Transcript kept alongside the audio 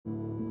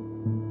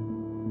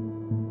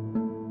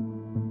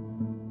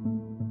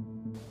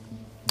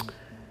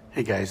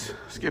Hey guys,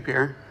 Skip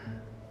here.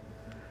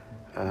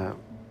 I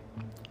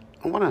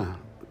want to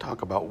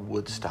talk about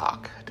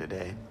Woodstock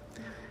today,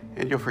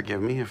 and you'll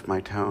forgive me if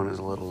my tone is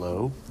a little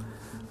low.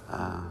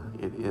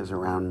 It is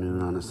around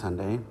noon on a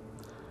Sunday.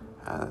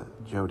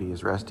 Jody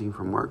is resting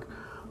from work.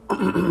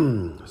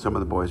 Some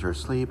of the boys are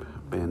asleep.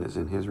 Ben is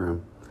in his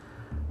room,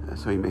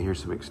 so you may hear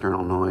some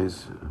external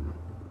noise.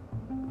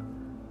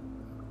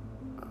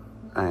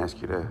 I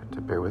ask you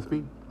to bear with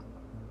me.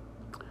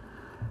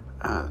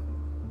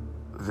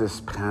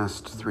 This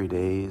past 3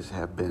 days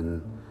have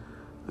been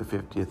the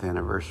 50th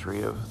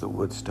anniversary of the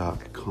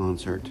Woodstock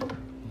concert.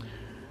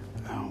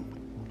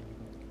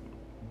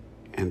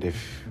 And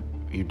if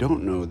you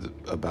don't know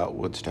about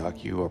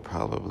Woodstock, you are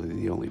probably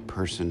the only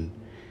person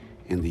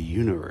in the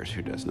universe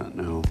who does not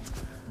know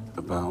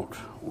about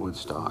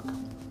Woodstock.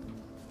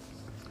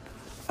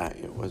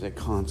 It was a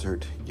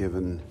concert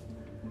given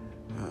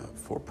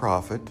for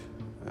profit,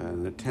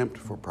 an attempt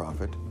for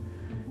profit,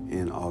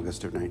 in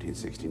August of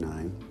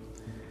 1969.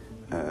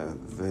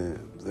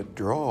 The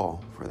draw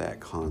for that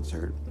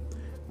concert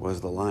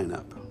was the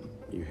lineup.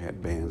 You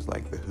had bands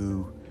like The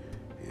Who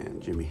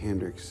and Jimi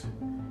Hendrix,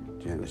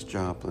 Janis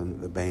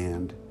Joplin, the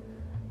band,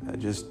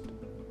 just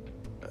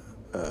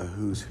a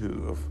who's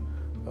who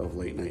of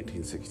late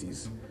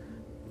 1960s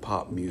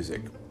pop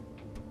music.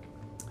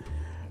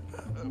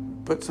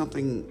 But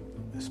something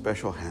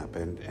special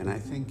happened, and I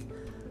think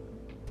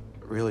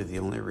really the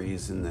only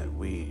reason that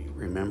we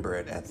remember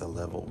it at the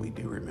level we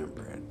do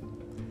remember it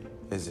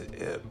is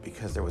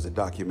because there was a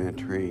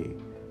documentary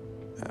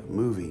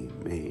movie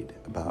made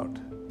about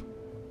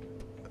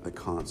the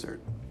concert.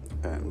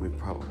 And we've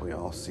probably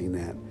all seen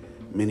that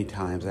many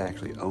times. I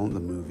actually own the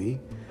movie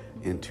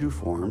in two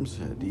forms,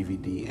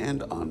 DVD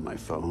and on my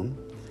phone,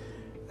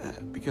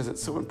 because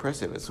it's so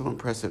impressive. It's so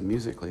impressive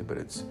musically, but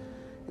it's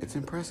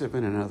impressive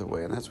in another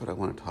way, and that's what I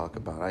want to talk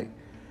about.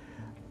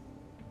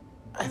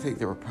 I think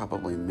there were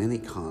probably many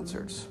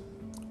concerts,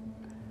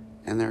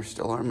 and there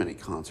still are many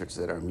concerts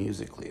that are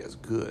musically as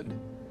good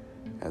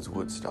as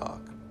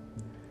Woodstock.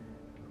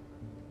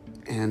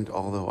 And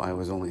although I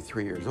was only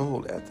 3 years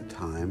old at the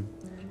time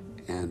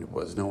and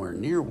was nowhere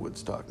near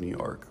Woodstock, New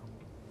York,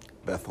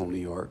 Bethel, New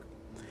York,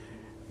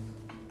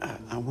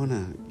 I want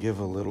to give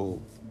a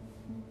little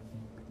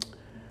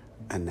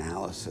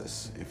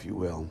analysis, if you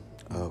will,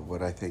 of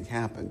what I think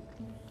happened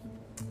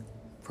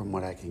from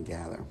what I can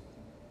gather.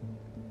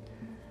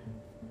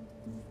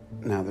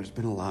 Now, there's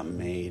been a lot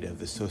made of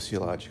the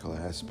sociological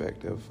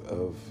aspect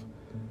of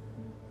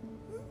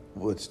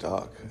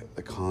Woodstock,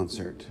 the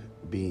concert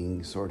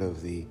being sort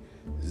of the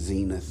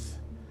zenith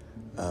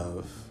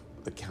of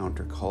the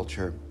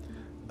counterculture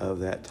of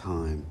that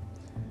time.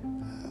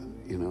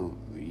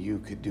 You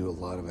could do a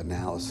lot of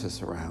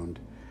analysis around,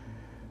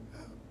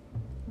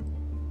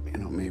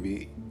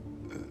 maybe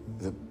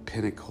the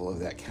pinnacle of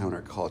that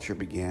counterculture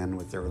began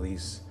with the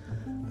release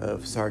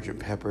of Sgt.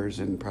 Pepper's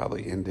and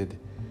probably ended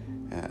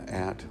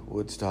at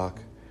Woodstock,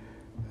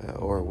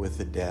 or with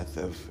the death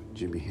of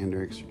Jimi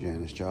Hendrix,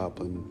 Janis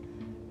Joplin,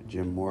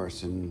 Jim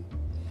Morrison.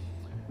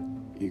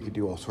 You could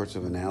do all sorts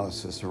of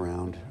analysis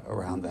around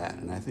that,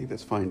 and I think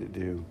that's fine to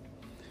do.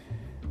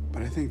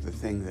 But I think the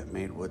thing that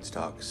made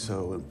Woodstock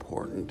so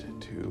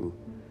important to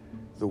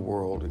the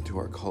world and to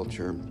our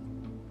culture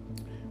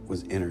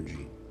was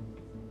energy.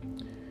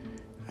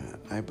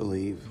 I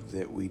believe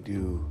that we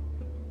do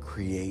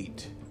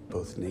create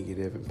both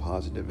negative and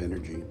positive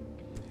energy.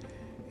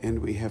 And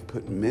we have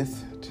put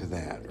myth to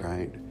that,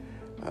 right?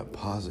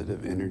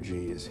 Positive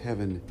energy is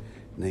heaven,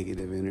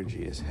 negative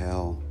energy is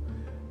hell.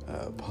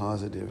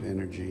 Positive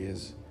energy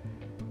is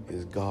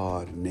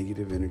God,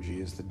 negative energy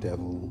is the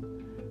devil.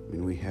 I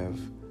mean, we have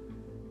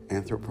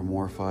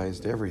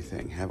anthropomorphized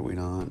everything, have we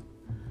not?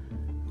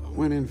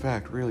 When in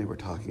fact, really, we're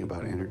talking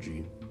about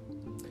energy.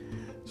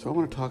 So I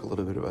want to talk a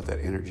little bit about that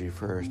energy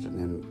first,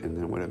 and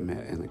then what it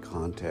meant in the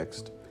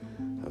context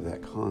of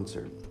that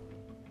concert.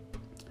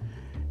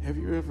 Have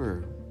you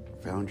ever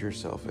found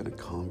yourself in a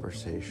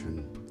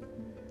conversation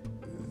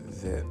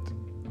that,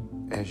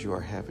 as you are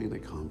having the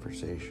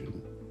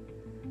conversation,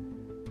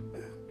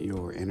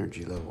 your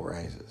energy level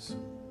rises?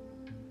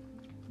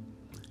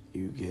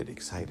 You get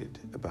excited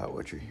about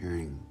what you're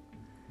hearing.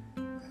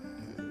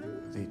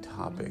 The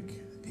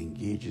topic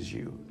engages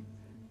you,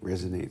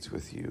 resonates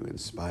with you,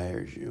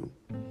 inspires you.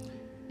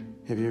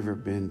 Have you ever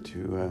been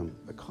to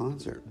a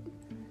concert,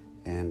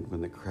 and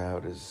when the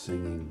crowd is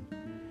singing,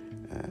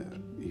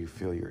 you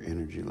feel your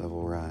energy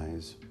level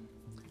rise?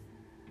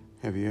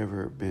 Have you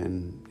ever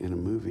been in a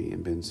movie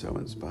and been so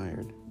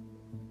inspired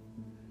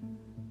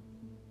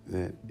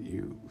that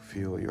you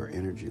feel your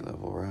energy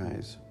level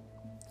rise?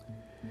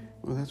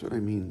 Well, that's what I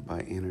mean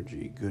by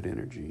energy, good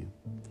energy.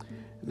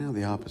 Now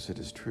the opposite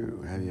is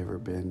true. Have you ever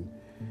been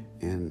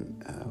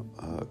in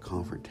a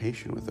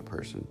confrontation with a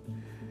person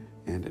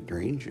and it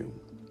drains you?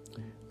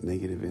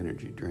 Negative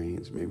energy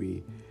drains.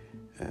 Maybe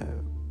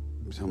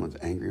someone's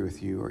angry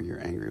with you, or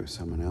you're angry with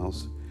someone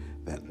else.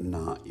 That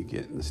knot you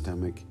get in the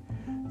stomach,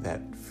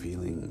 that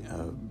feeling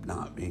of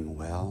not being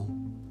well,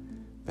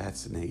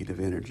 that's negative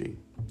energy.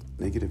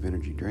 Negative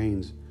energy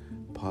drains,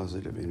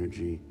 positive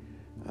energy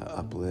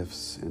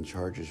uplifts and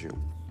charges you.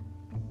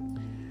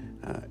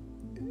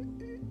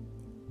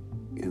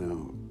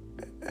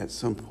 At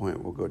some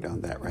point we'll go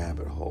down that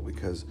rabbit hole,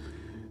 because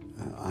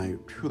I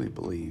truly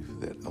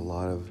believe that a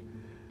lot of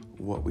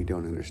what we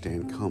don't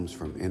understand comes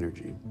from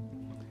energy.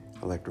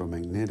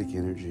 Electromagnetic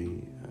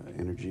energy,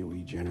 energy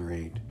we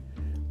generate.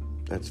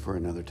 That's for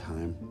another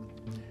time,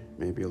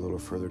 maybe a little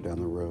further down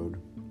the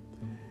road.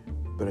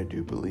 But I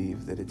do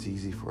believe that it's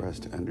easy for us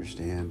to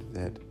understand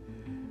that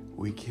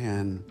we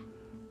can,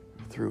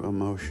 through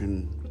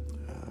emotion,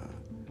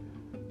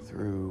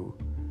 through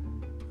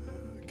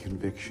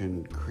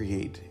conviction,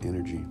 create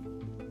energy,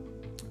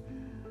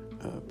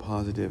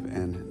 positive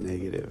and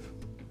negative.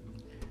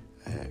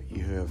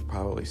 You have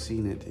probably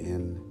seen it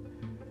in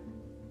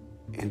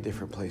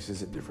different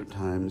places at different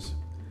times.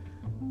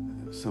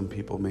 Some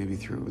people, maybe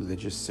through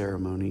religious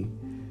ceremony,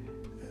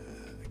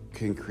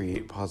 can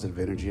create positive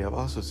energy. I've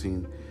also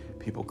seen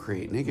people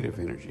create negative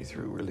energy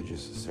through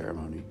religious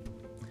ceremony.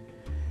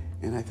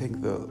 And I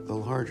think the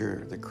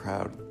larger the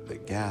crowd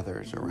that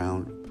gathers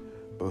around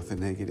both the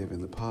negative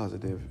and the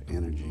positive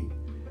energy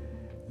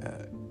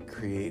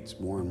creates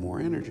more and more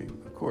energy,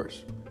 of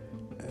course.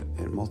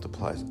 It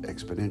multiplies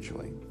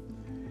exponentially.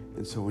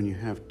 And so when you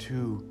have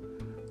two,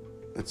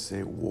 let's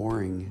say,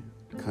 warring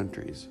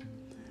countries,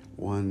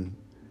 one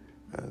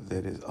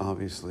that is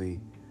obviously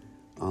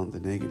on the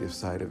negative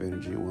side of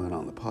energy, one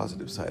on the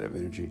positive side of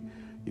energy,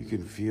 you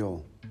can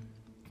feel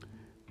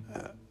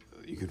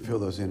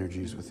those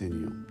energies within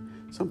you.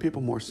 Some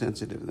people more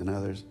sensitive than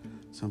others,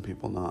 some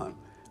people not.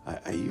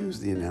 I use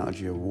the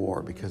analogy of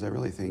war because I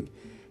really think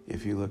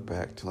if you look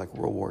back to like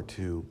World War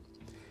II,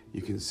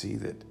 you can see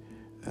that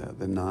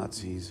the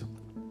Nazis,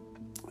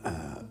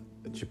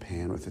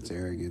 Japan with its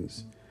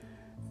arrogance,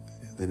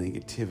 the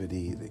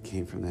negativity that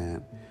came from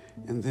that,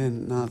 and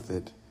then not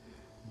that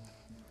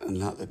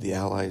the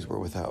Allies were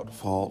without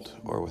fault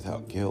or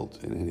without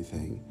guilt in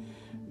anything,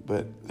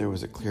 but there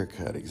was a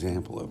clear-cut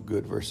example of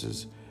good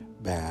versus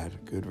bad,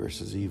 good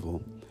versus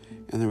evil,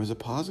 and there was a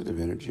positive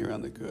energy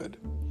around the good.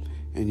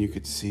 And you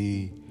could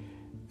see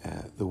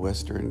the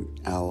Western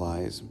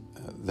Allies,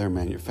 their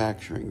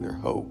manufacturing, their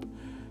hope,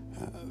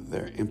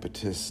 their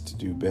impetus to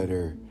do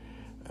better,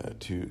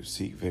 to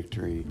seek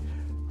victory,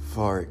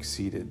 far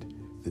exceeded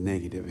the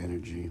negative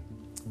energy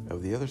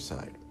of the other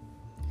side.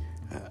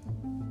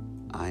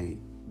 I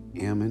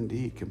am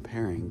indeed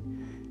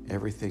comparing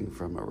everything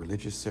from a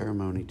religious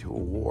ceremony to a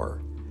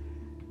war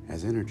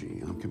as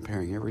energy. I'm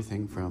comparing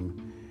everything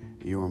from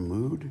your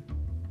mood,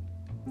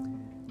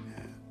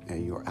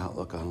 your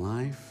outlook on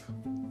life,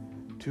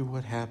 to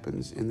what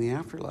happens in the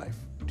afterlife,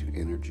 to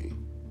energy.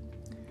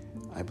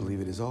 I believe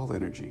it is all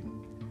energy.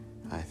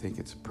 I think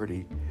it's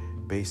pretty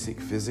basic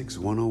physics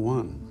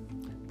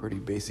 101, pretty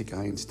basic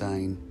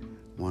Einstein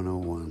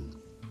 101.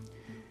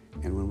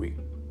 And when we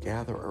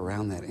gather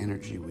around that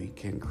energy, we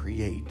can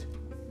create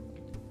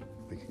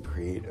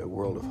a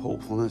world of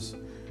hopefulness.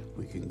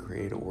 We can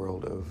create a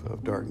world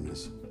of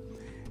darkness.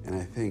 And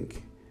I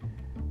think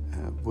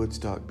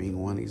Woodstock being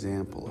one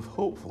example of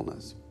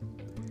hopefulness.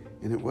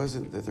 And it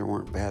wasn't that there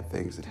weren't bad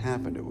things that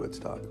happened at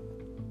Woodstock.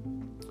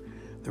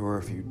 There were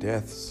a few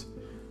deaths.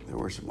 There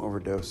were some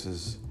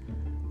overdoses.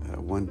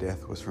 One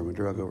death was from a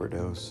drug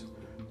overdose.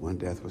 One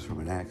death was from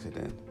an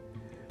accident.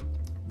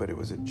 But it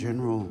was a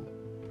general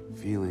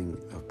feeling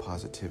of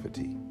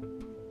positivity,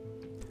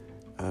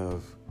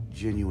 of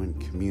genuine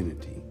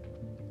community,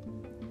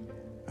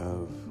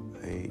 of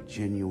a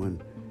genuine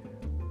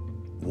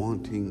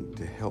wanting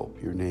to help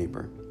your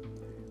neighbor,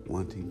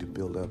 wanting to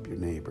build up your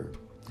neighbor.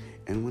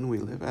 And when we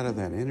live out of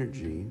that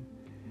energy,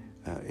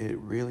 it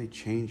really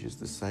changes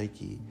the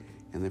psyche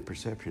and the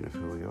perception of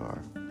who we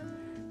are.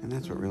 And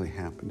that's what really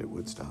happened at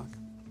Woodstock.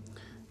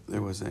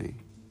 There was a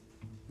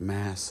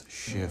mass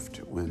shift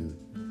when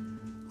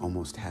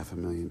almost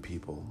 500,000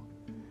 people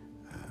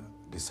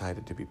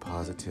decided to be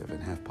positive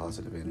and have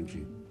positive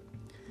energy.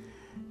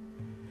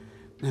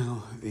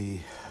 Now, the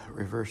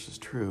reverse is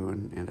true,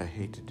 and I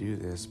hate to do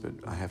this, but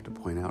I have to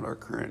point out our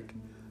current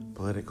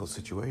political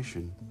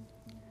situation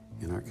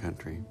in our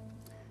country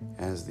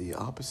as the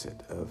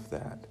opposite of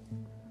that.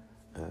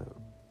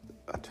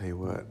 I'll tell you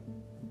what,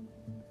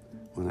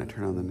 when I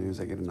turn on the news,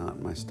 I get a knot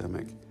in my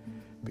stomach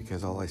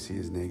because all I see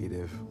is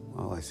negative.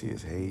 All I see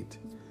is hate.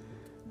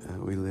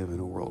 We live in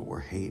a world where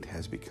hate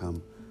has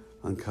become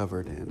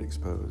uncovered and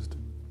exposed.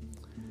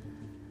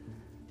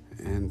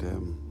 And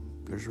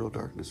there's real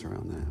darkness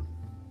around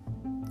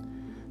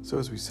that. So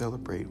as we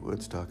celebrate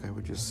Woodstock, I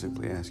would just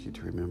simply ask you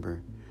to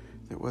remember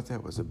that what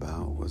that was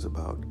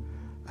about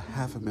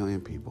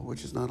 500,000 people,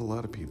 which is not a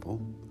lot of people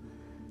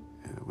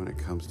when it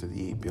comes to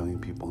the 8 billion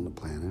people on the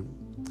planet.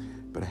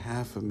 But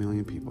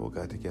 500,000 people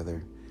got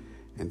together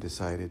and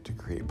decided to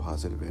create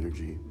positive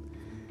energy.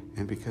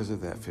 And because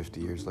of that,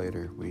 50 years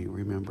later, we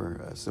remember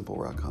a simple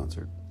rock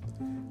concert.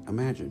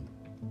 Imagine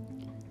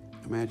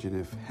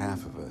if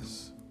half of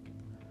us,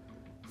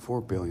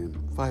 4 billion,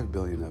 5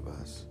 billion of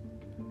us,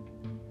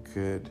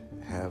 could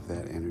have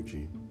that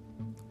energy.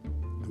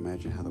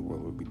 Imagine how the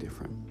world would be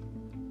different.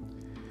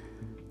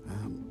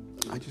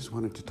 I just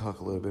wanted to talk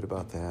a little bit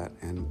about that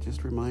and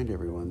just remind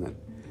everyone that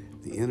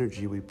the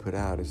energy we put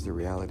out is the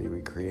reality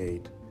we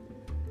create.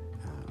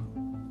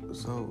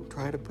 So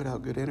try to put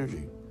out good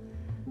energy.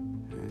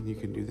 And you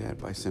can do that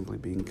by simply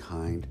being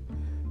kind,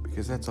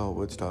 because that's all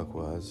Woodstock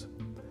was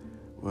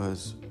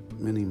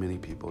many, many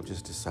people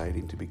just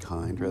deciding to be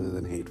kind rather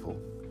than hateful.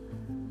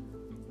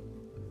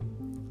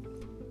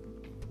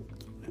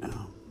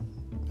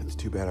 It's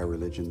too bad our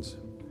religions,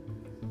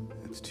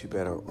 it's too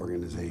bad our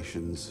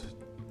organizations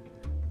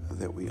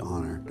that we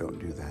honor don't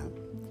do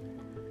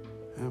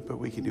that. But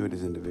we can do it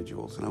as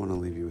individuals, and I want to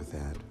leave you with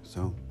that.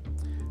 So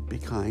be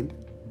kind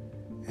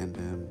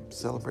and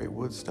celebrate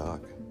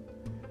Woodstock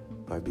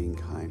by being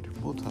kind.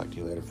 We'll talk to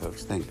you later,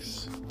 folks.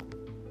 Thanks.